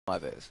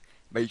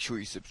make sure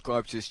you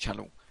subscribe to this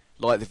channel,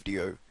 like the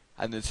video,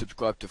 and then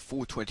subscribe to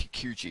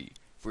 420QG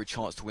for a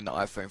chance to win the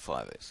iPhone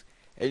 5s.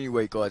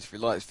 Anyway guys, if you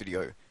like this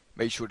video,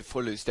 make sure to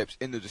follow the steps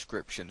in the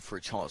description for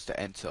a chance to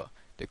enter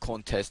the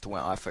contest to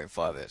win iPhone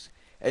 5s.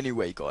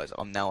 Anyway guys,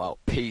 I'm now out.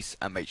 Peace,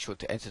 and make sure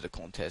to enter the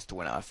contest to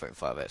win an iPhone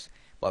 5s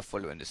by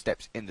following the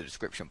steps in the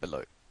description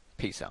below.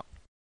 Peace out.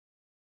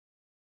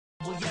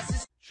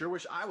 Sure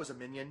wish I was a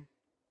minion.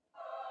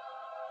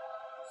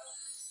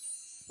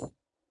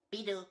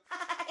 We do.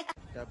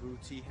 That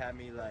booty had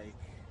me like...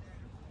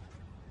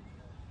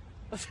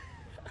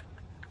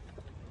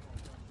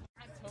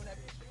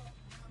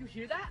 You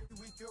hear that?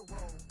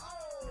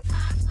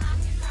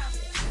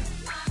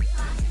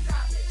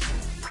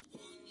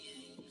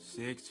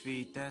 6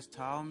 feet, that's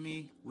tall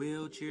me.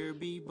 Wheelchair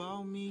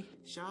be-ball me.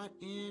 Shot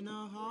in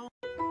a hole.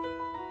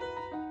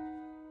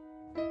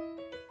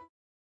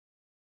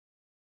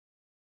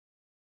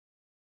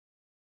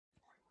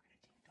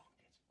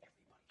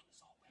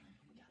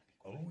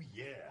 Oh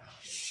yeah.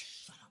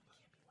 Shut up.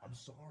 I'm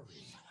sorry.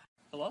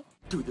 Hello?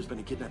 Dude, there's been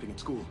a kidnapping at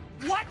school.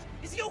 What?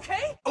 Is he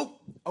okay? Oh,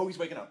 he's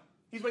waking up.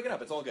 He's waking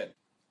up. It's all good.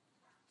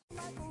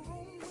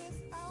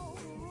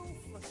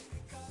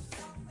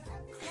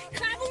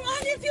 Clap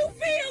along if you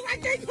feel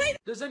like they played.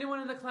 Does anyone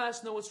in the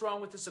class know what's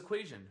wrong with this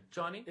equation?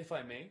 Johnny, if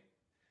I may.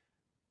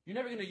 You're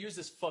never gonna use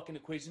this fucking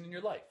equation in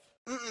your life.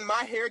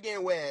 My hair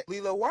getting wet.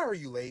 Lila, why are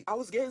you late? I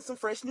was getting some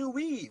fresh new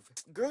weave.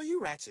 Girl,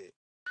 you ratchet.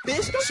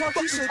 Bitch, don't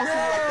you shit down like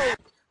that.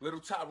 Little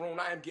Tyrone,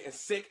 I am getting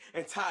sick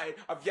and tired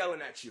of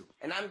yelling at you.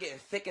 And I'm getting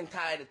sick and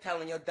tired of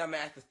telling your dumb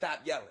ass to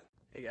stop yelling.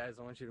 Hey guys,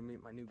 I want you to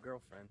meet my new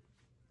girlfriend.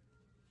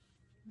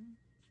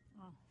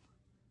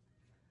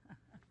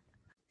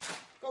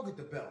 Go get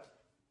the belt.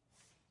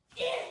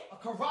 Yeah. A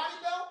karate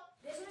belt?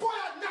 Boy,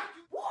 I'll knock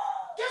you. Woo.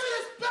 Give me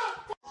this belt.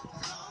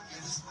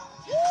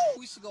 Woo!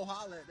 We should go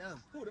holler at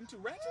them. Who, them two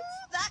ratchets?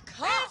 That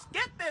cop!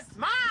 Get this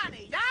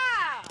money, yeah!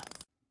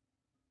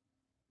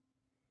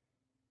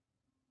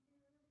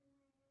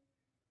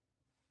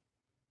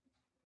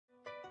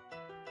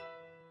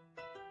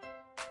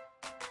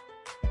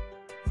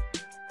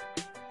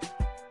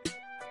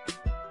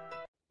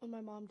 When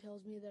my mom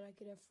tells me that I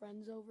could have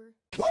friends over.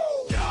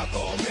 Y'all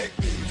gonna make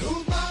me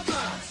lose my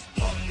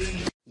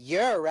mind.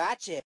 You're a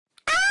ratchet.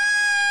 For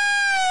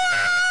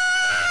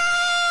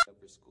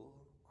school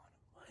on a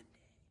Monday.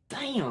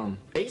 Damn,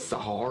 it's a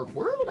hard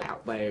world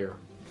out there.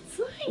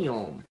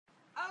 Damn.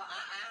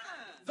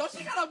 So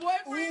she got a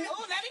boyfriend?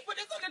 Oh, let me put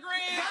this on the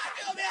gram.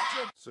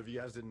 So if you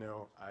guys didn't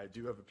know, I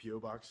do have a P.O.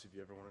 box if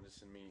you ever wanted to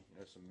send me,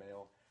 some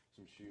mail,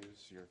 some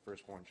shoes, your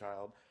firstborn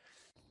child.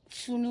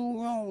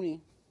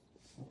 Ronnie,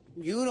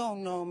 you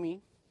don't know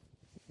me.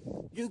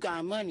 You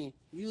got money.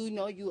 You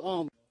know you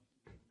own me.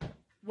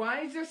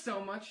 Why is there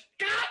so much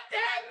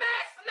goddamn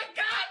mess in the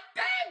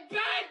goddamn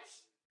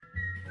bench?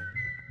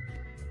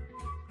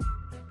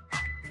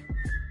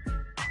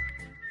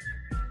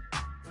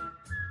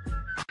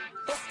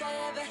 Best I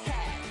ever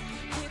had.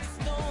 Hips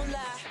don't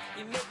lie.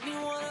 You make me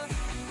wanna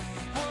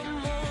one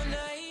more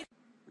night.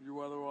 Would you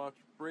rather watch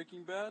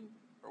Breaking Bad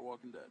or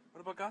Walking Dead?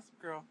 What about Gossip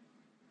Girl?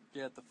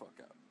 Get the fuck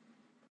out.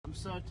 I'm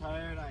so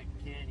tired I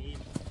can't eat.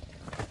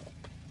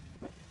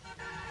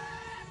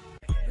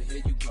 But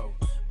here you go,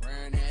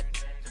 run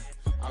at.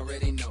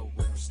 Already know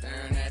what I'm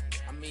staring at.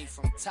 I mean,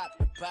 from top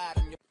to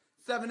bottom.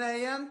 7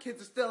 a.m.,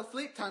 kids are still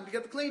asleep. Time to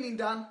get the cleaning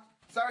done.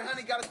 Sorry,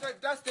 honey, gotta start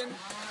dusting.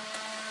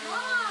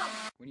 Mom!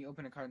 When you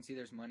open a card and see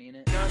there's money in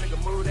it. Young nigga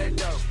move that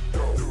dope.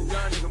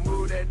 Young nigga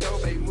move that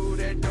dope. Hey, move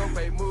that dope.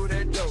 Hey, move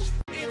that dope.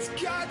 It's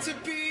got to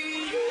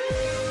be.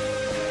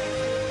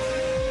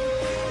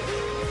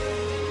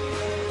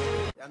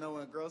 Y'all know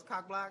when girls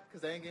cock block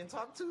because they ain't getting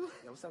talked to?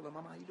 Yo, what's up,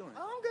 little mama? How you doing? Oh,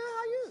 I'm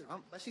good. How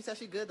you? She said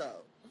she good,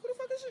 though. Who the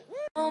fuck is she?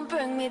 Don't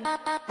bring me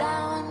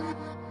down.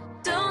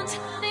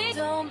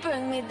 Don't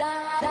bring me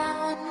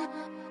down.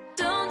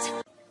 Don't.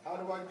 How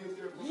do I get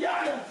there?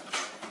 Yeah!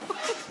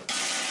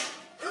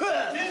 I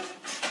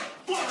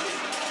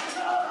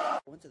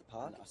went to the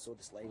park, I saw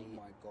this lady, oh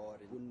my god,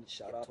 and wouldn't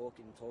shut up,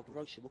 talking.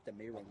 Bro, she looked at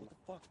me like, what the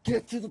fuck?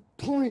 Get to the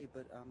point!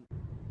 But,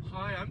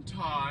 Hi, I'm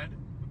Todd,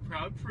 a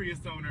proud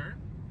Prius owner.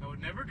 I would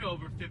never go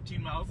over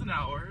 15 miles an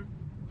hour,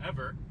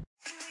 ever.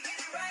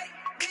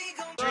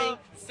 Drink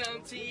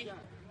some tea.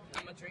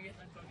 I'm gonna drink it.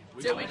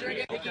 Till we drink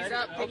it. Pickies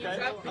up, pickies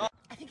up.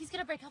 I think he's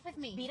gonna break up with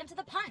me. Beat him to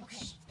the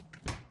punch.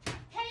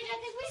 Hey, I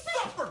think we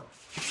Suffer!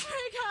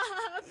 break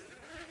up!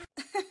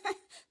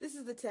 This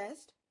is the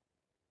test?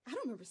 I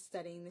don't remember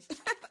studying this.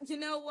 You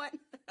know what?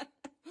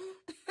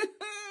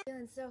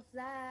 Feeling so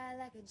fly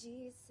like a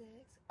G6.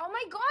 Oh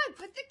my god,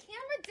 put the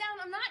camera down.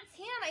 I'm not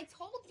tan, I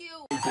told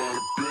you.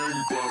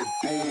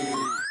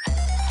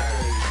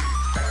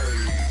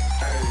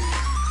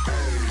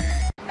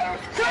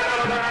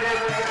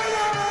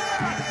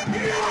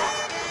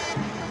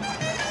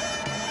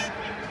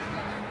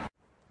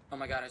 Oh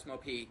my god, I smell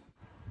pee.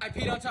 I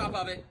peed on top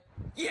of it.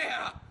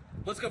 Yeah!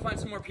 Let's go find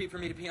some more pee for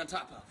me to pee on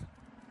top of.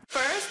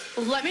 First,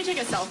 let me take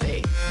a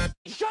selfie.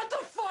 Shut the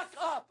fuck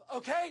up,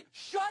 okay?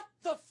 Shut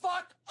the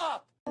fuck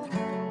up!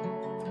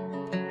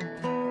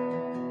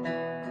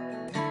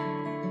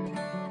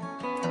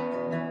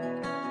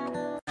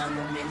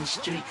 the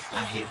street.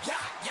 I hear.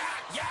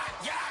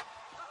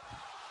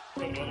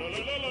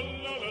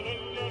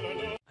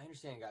 I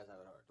understand guys have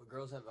it hard, but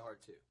girls have it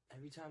hard too.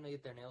 Every time they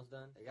get their nails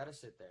done, they gotta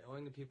sit there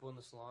knowing the people in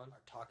the salon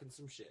are talking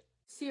some shit.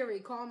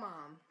 Siri, call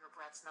mom. Your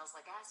breath smells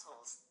like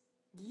assholes.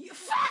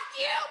 Fuck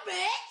you,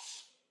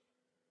 bitch!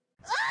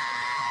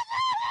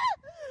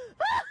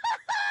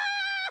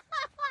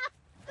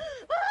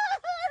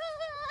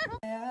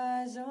 My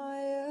eyes on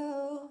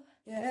you.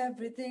 You're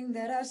everything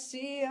that I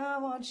see. I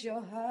want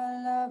your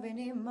heart, love, and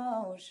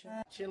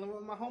emotion. Chilling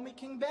with my homie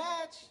King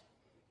Badge.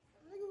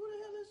 Nigga, who the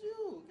hell is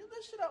you? Get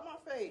that shit out my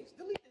face.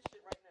 Delete this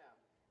shit right now.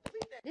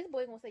 Delete that. This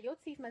boy gonna say your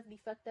teeth must be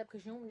fucked up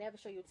because you don't never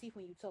show your teeth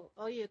when you talk.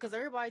 Oh yeah, because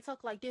everybody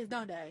talk like this,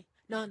 don't they?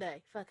 Don't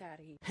they? Fuck out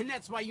of here. And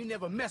that's why you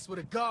never mess with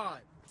a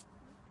god.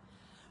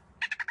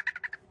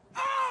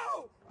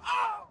 Oh!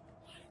 Oh!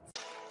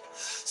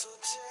 So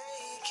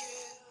take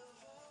it.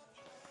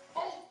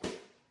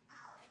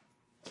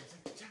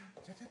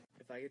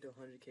 If I get to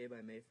 100K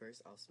by May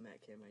 1st, I'll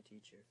smack him, my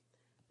teacher.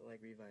 Like,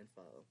 revive, and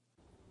follow.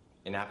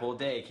 An apple a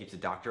day keeps a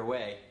doctor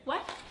away.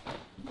 What?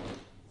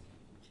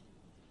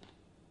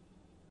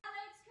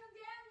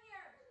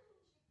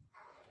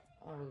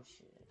 Oh,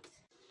 shit.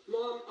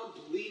 Mom, I'm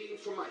bleeding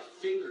from my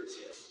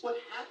fingertips. What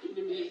happened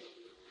to me?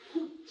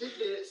 Who did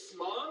this,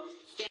 Mom?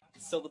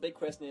 So the big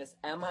question is,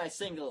 am I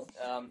single?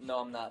 No,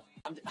 I'm not.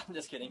 I'm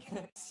just kidding.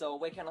 So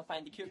where can I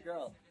find the cute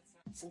girl?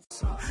 I'm so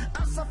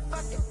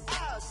fucking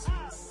awesome.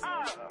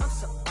 I'm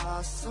so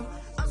awesome.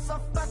 I'm so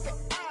fucking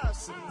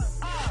awesome.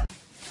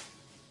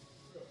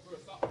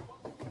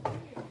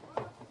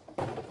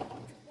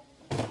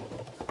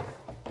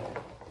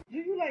 Do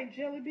you like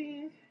jelly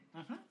beans?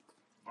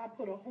 I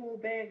put a whole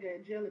bag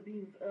of jelly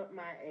beans up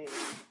my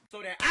ass.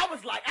 So then I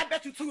was like, I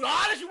bet you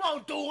 $2 you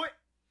won't do it.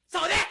 So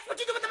that's what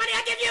you do with the money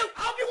I give you?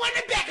 I hope you want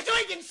it back because you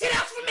ain't getting shit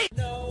else from me.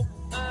 No,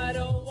 I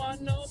don't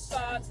want no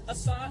spot. A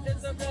spot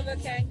is a brother,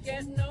 can't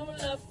get no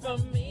love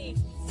from me.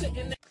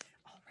 Sitting there.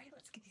 All right,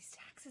 let's get these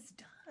taxes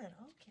done.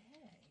 Okay.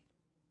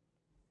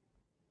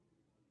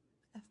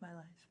 F my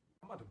life.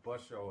 I'm about to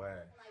bust your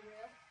ass.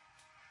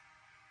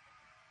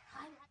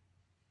 Alright,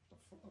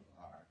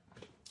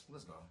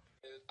 let's go.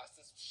 I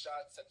sent some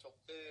shots at your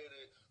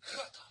fitted.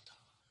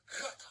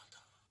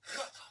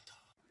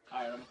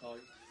 Alright, I'm gonna call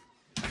you.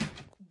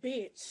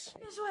 Bitch.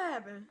 Guess what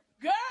happened?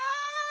 Girl!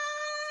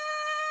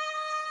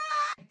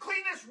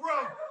 Clean this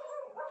room.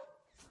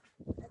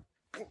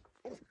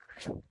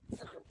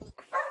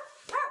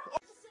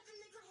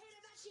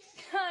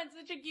 God, it's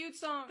such a cute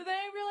song. But then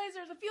I realized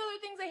there's a few other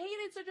things I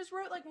hated, so I just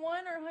wrote like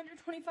 1 or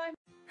 125.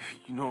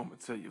 You know I'm gonna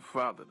tell your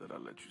father that I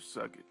let you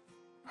suck it.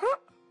 Huh?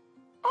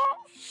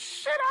 Oh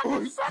shit, I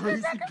can suck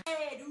it.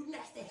 Hey, do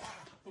nasty.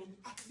 Do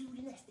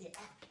nasty.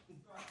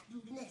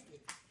 Do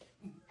nasty.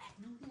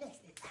 Do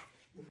nasty.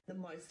 The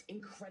most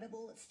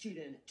incredible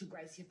student to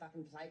grace your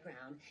fucking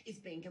playground is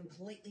being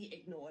completely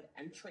ignored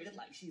and treated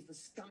like she's the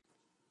scum.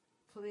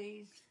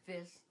 Please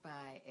fist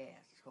my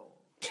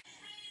asshole.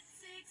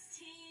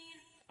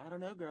 I don't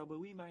know, girl, but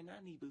we might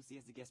not need Boosie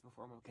as a guest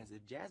performer because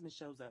if Jasmine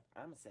shows up,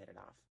 I'ma set it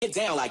off. Get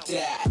down like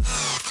that.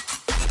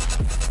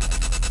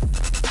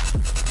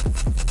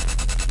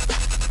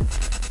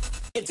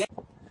 Get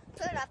down.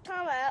 Turn up,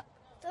 turn up.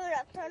 Turn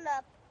up, turn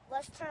up.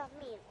 What's turn up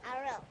mean? I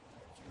don't know.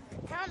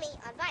 Tell me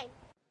on Vine.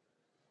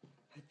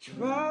 A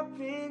drop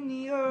in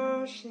the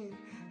ocean,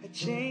 a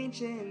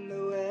change in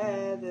the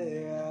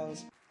weather.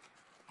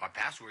 My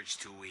password's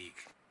too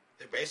weak.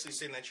 They're basically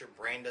saying that your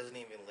brain doesn't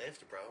even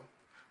lift, bro.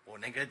 Well,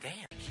 nigga,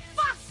 damn.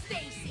 Fuck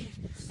Stacy!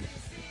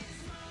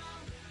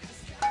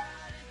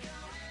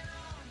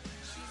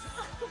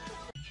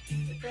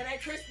 If that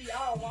ain't crispy, I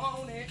don't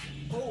want it.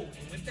 Oh,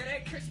 if that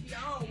ain't crispy, I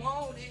don't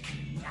want it.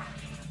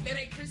 If that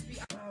ain't crispy,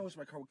 I wish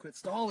my car would quit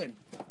stalling.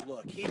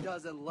 Look, he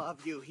doesn't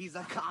love you. He's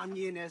a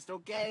communist,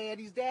 okay? And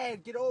he's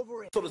dead. Get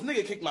over it. So this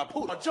nigga kicked my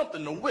poop. I jumped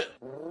in the whip.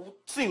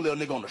 Seen little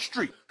nigga on the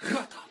street.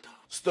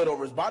 Stood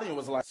over his body and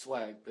was like,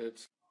 swag,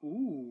 bitch.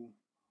 Ooh.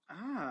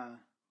 Ah.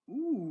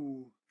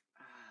 Ooh.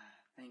 Ah.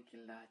 Thank you,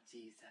 Lord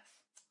Jesus.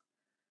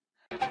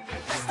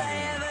 Best I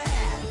ever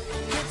had.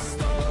 It's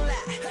no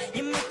lie.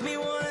 You make me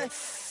wanna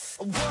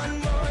one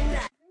more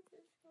night.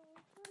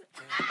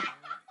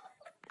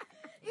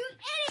 You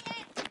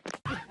idiot!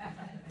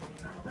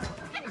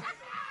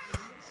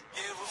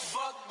 Give a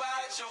fuck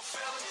about your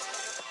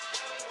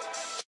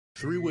feelings.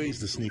 3 ways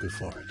to sneak a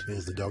fart.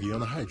 There's the doggy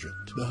on a hydrant,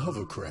 the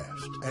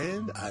hovercraft,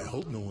 and I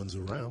hope no one's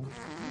around.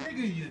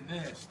 Nigga, you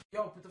nasty.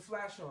 Yo, put the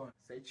flash on.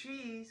 Say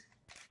cheese.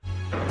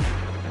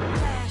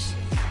 Flash.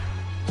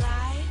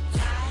 Light.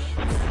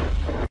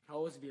 I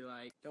always be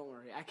like, don't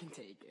worry, I can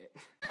take it.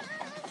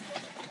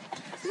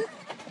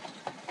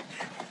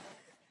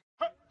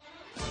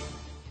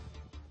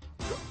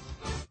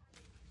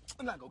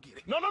 I'm not gonna get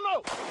it. No, no,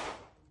 no!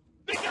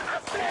 Nigga, I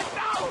said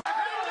no!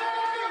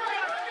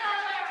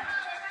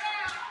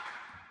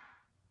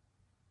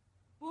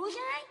 What was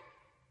I?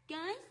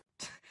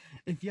 Guys?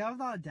 If you have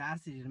the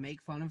audacity to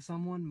make fun of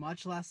someone,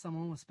 much less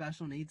someone with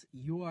special needs,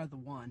 you are the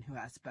one who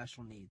has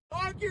special needs.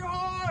 Argue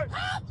hard!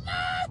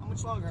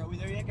 much longer? Are we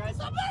there yet, guys?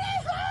 Somebody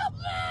help me!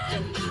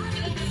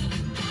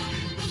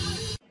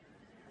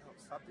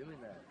 Stop doing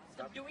that.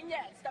 Stop doing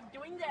that. Stop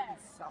doing that.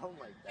 Sound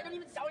like I don't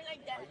even sound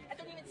like that. I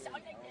don't even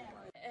sound like that.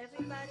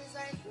 Everybody's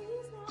like,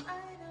 please don't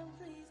item,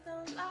 please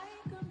don't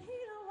like him. He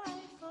don't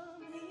wife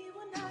him, he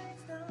will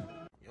nice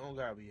them. You don't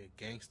gotta be a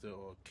gangster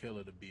or a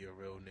killer to be a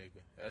real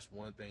nigga. That's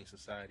one thing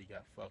society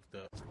got fucked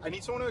up. I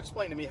need someone to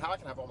explain to me how I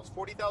can have almost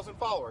 40,000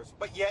 followers,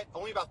 but yet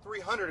only about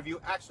 300 of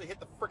you actually hit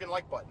the friggin'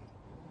 like button.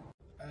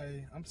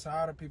 Hey, I'm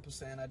tired of people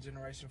saying our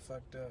generation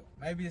fucked up.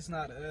 Maybe it's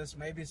not us,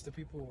 maybe it's the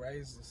people who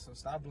raised us, so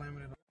stop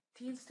blaming it on.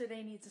 Teens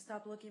today need to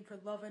stop looking for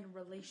love and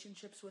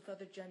relationships with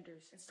other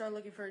genders and start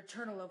looking for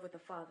eternal love with the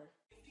Father.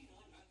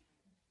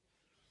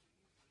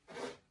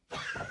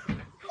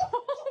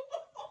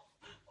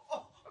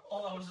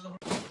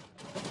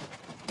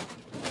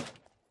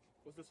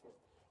 What's this for?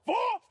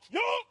 For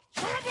your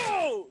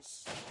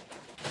troubles!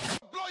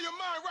 Blow your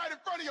mind right in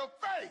front of your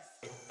face!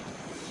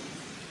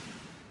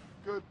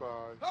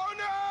 Goodbye. Oh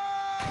no!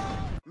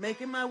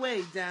 Making my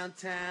way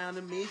downtown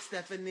to meet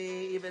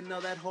Stephanie, even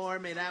though that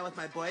whore made out with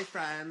my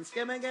boyfriend.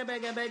 Skimming,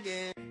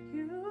 begging.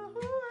 You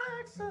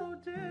act so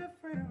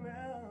different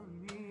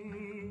around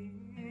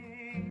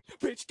me.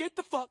 Bitch, get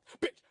the fuck,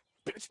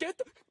 bitch,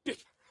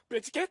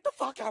 get the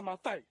fuck out of my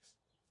face.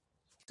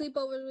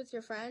 Sleepovers with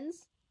your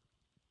friends?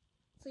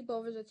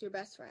 Sleepovers with your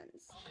best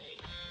friends.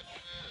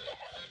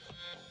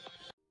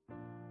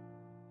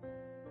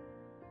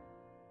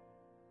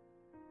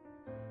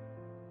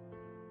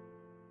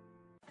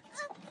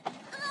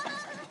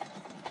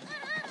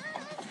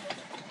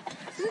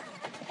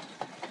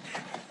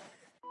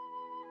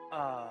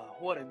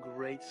 What a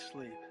great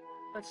sleep.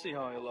 Let's see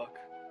how I look.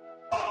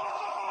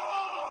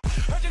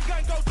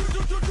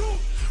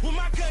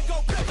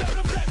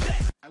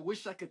 I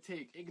wish I could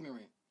take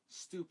ignorant,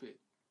 stupid,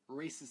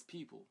 racist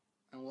people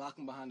and lock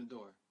them behind the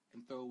door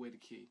and throw away the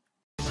key.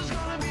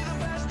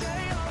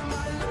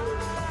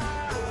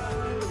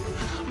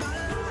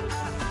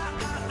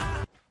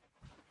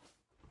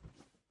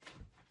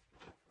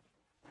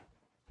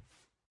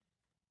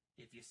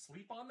 If you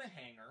sleep on the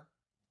hanger,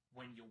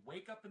 when you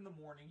wake up in the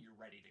morning, you're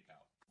ready to go.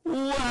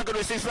 Welcome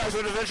to Six Flags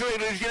Adventure.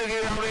 It's gonna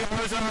get how many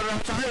hours out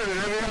of time and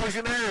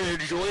every hour you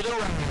enjoy the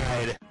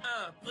ride.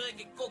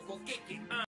 Boogie, coco, kick it,